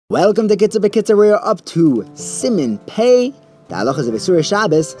Welcome to Kitzur B'Kitzur. We are up to Siman Pei, the halachas of Isur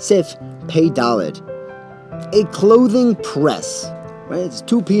Shabbos, Sif Pei Daled. A clothing press. Right? It's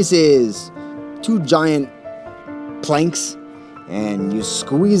two pieces, two giant planks, and you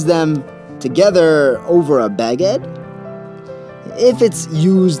squeeze them together over a baguette. If it's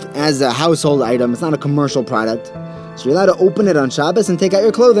used as a household item, it's not a commercial product, so you're allowed to open it on Shabbos and take out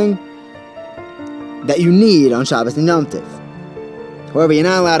your clothing that you need on Shabbos and Yom Tov. However, you're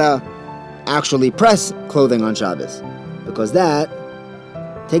not allowed to actually press clothing on Shabbos, because that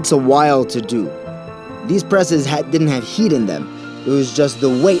takes a while to do. These presses didn't have heat in them. It was just the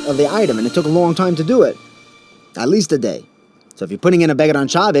weight of the item, and it took a long time to do it. At least a day. So if you're putting in a baguette on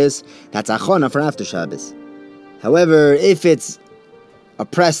Shabbos, that's achana for after Shabbos. However, if it's a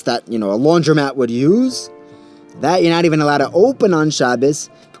press that, a laundromat would use, that you're not even allowed to open on Shabbos,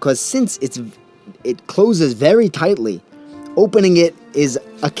 because since it closes very tightly, opening it is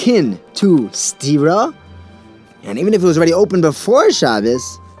akin to stira, and even if it was already open before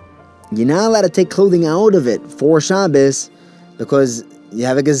Shabbos, you're not allowed to take clothing out of it for Shabbos, because you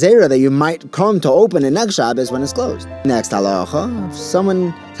have a gezerah that you might come to open it next Shabbos when it's closed. Next halacha, if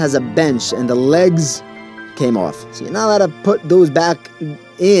someone has a bench and the legs came off, so you're not allowed to put those back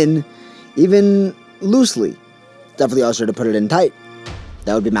in even loosely. Definitely also to put it in tight.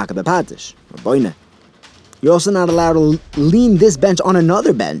 That would be makabeh patish, or boina. You're also not allowed to lean this bench on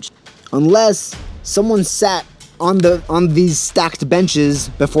another bench unless someone sat on these stacked benches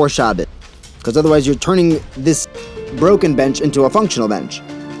before Shabbos, because otherwise you're turning this broken bench into a functional bench.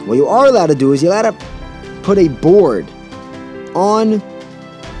 What you are allowed to do is you're allowed to put a board on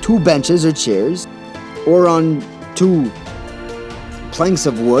two benches or chairs, or on two planks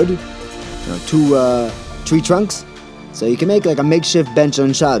of wood, two tree trunks, so you can make like a makeshift bench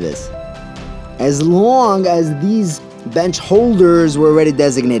on Shabbos, as long as these bench holders were already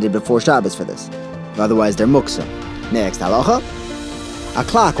designated before Shabbos for this. Otherwise, they're muksa. Next halacha, a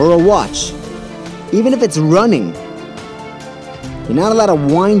clock or a watch, even if it's running, you're not allowed to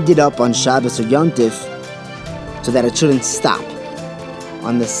wind it up on Shabbos or Yom Tov so that it shouldn't stop.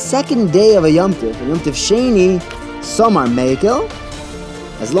 On the second day of a Yom Tov Sheni, some are mekel,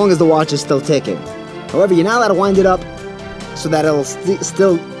 as long as the watch is still ticking. However, you're not allowed to wind it up so that it'll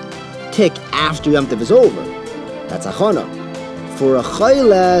still tick after Yom Tov is over. That's achana. For a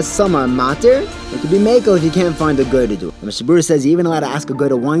chayle, some are mater. It could be mekel if you can't find a guy to do it. The Mishnah Berurah says you're even allowed to ask a guy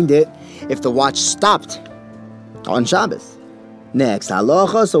to wind it if the watch stopped on Shabbos. Next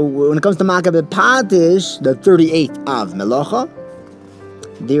halacha. So when it comes to makabeh patish, the 38th of melacha,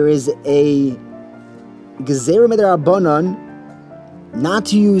 there is a gezerah midrabanan not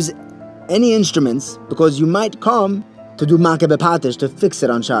to use any instruments, because you might come to do makabeh patish to fix it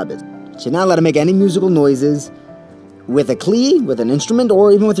on Shabbos. So you're not allowed to make any musical noises with a kli, with an instrument,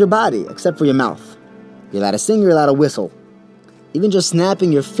 or even with your body, except for your mouth. You're allowed to sing, you're allowed to whistle. Even just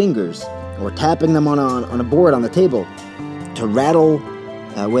snapping your fingers or tapping them on a board on the table to rattle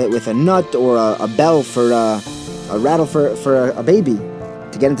with a nut or a bell for a rattle for a baby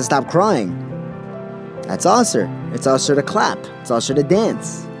to get him to stop crying. That's asur. It's asur to clap. It's asur to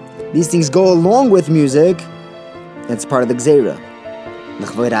dance. These things go along with music. It's part of the gezerah.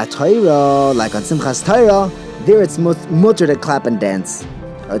 Like on Simchas Torah, there it's mutter to clap and dance.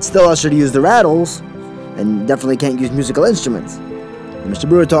 It's still asur to use the rattles, and definitely can't use musical instruments. The Mishnah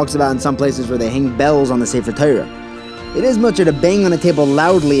Berurah talks about in some places where they hang bells on the Sefer Torah. It is mutter to bang on a table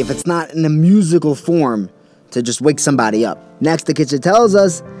loudly if it's not in a musical form to just wake somebody up. Next, the Kitzur tells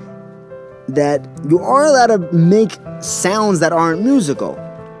us that you are allowed to make sounds that aren't musical.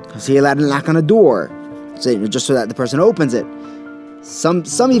 So you're allowed to knock on a door, just so that the person opens it.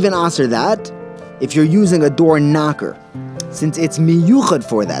 Some even answer that if you're using a door knocker, since it's miyuchad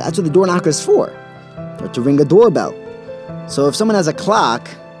for that. That's what the door knocker is for, or to ring a doorbell. So if someone has a clock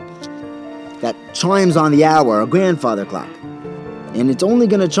that chimes on the hour, a grandfather clock, and it's only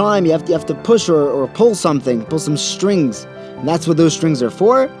going to chime, you have to push or pull something, pull some strings, and that's what those strings are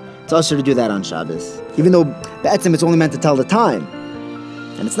for. It's also to do that on Shabbos, even though b'etzem it's only meant to tell the time,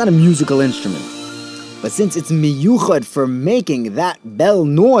 and it's not a musical instrument. But since it's miyuchad for making that bell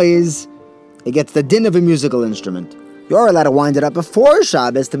noise, it gets the din of a musical instrument. You're allowed to wind it up before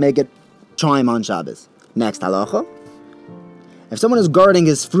Shabbos to make it chime on Shabbos. Next halacha. If someone is guarding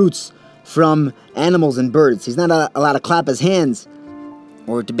his fruits from animals and birds, he's not allowed to clap his hands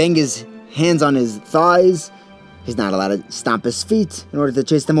or to bang his hands on his thighs. He's not allowed to stomp his feet in order to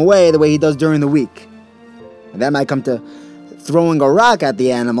chase them away the way he does during the week. And that might come to throwing a rock at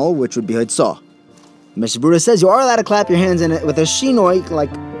the animal, which would be hitzah. Mishnah Berurah says you are allowed to clap your hands in it with a shinoi, like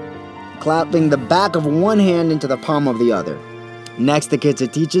clapping the back of one hand into the palm of the other. Next, the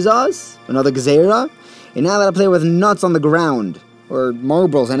Kitzur teaches us, another Gezerah, you're not allowed to play with nuts on the ground, or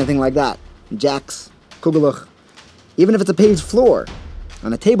marbles, anything like that. Jacks, kugelach. Even if it's a paved floor.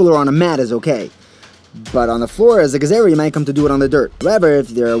 On a table or on a mat is okay. But on the floor, as a Gezerah, you might come to do it on the dirt. However, if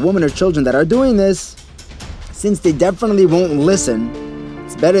there are women or children that are doing this, since they definitely won't listen,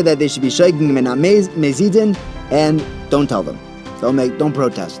 it's better that they should be shaking and not mezidin, and don't tell them. Don't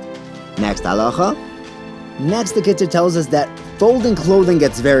protest. Next halacha. Next, the Kitzur tells us that folding clothing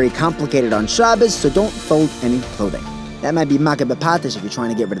gets very complicated on Shabbos, so don't fold any clothing. That might be makeh b'patish if you're trying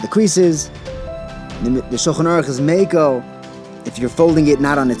to get rid of the creases. The Shulchan Aruch is meiko if you're folding it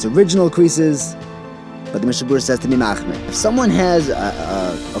not on its original creases. But the Mishnah Berurah says to be machmir. If someone has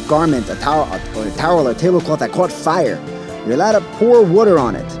a garment, a towel or tablecloth that caught fire, you're allowed to pour water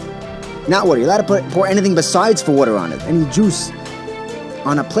on it. Not water, you're allowed to pour anything besides for water on it. Any juice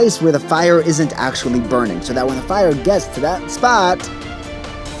on a place where the fire isn't actually burning, so that when the fire gets to that spot,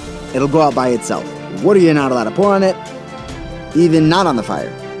 it'll go out by itself. Water you're not allowed to pour on it, even not on the fire.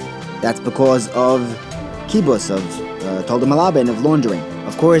 That's because of kibus, of tolda malaben, of laundering.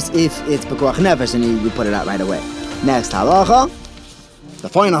 Of course, if it's pekuach nefesh, then you put it out right away. Next halacha, the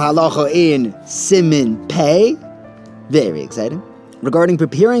final halacha in Simin Pei, very exciting. Regarding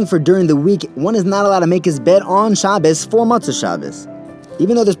preparing for during the week, one is not allowed to make his bed on Shabbos for Matzah Shabbos.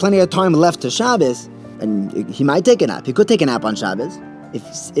 Even though there's plenty of time left to Shabbos, and he might take a nap. He could take a nap on Shabbos.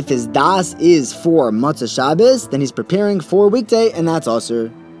 If his das is for Matzah Shabbos, then he's preparing for a weekday, and that's also.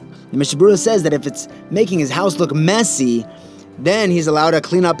 The Mishnah Berurah says that if it's making his house look messy, then he's allowed to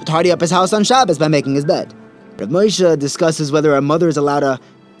tidy up his house on Shabbos by making his bed. Rav Moshe discusses whether a mother is allowed to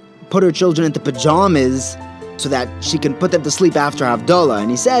put her children into pajamas so that she can put them to sleep after Havdalah.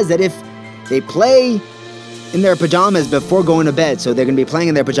 And he says that if they play in their pajamas before going to bed, so they're going to be playing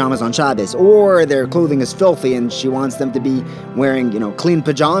in their pajamas on Shabbos, or their clothing is filthy and she wants them to be wearing, clean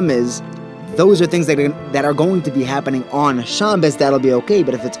pajamas, those are things that are going to be happening on Shabbos, that'll be okay.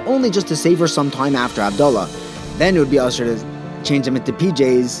 But if it's only just to save her some time after Havdalah, then it would be usher to change them into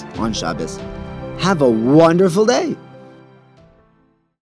PJs on Shabbos. Have a wonderful day.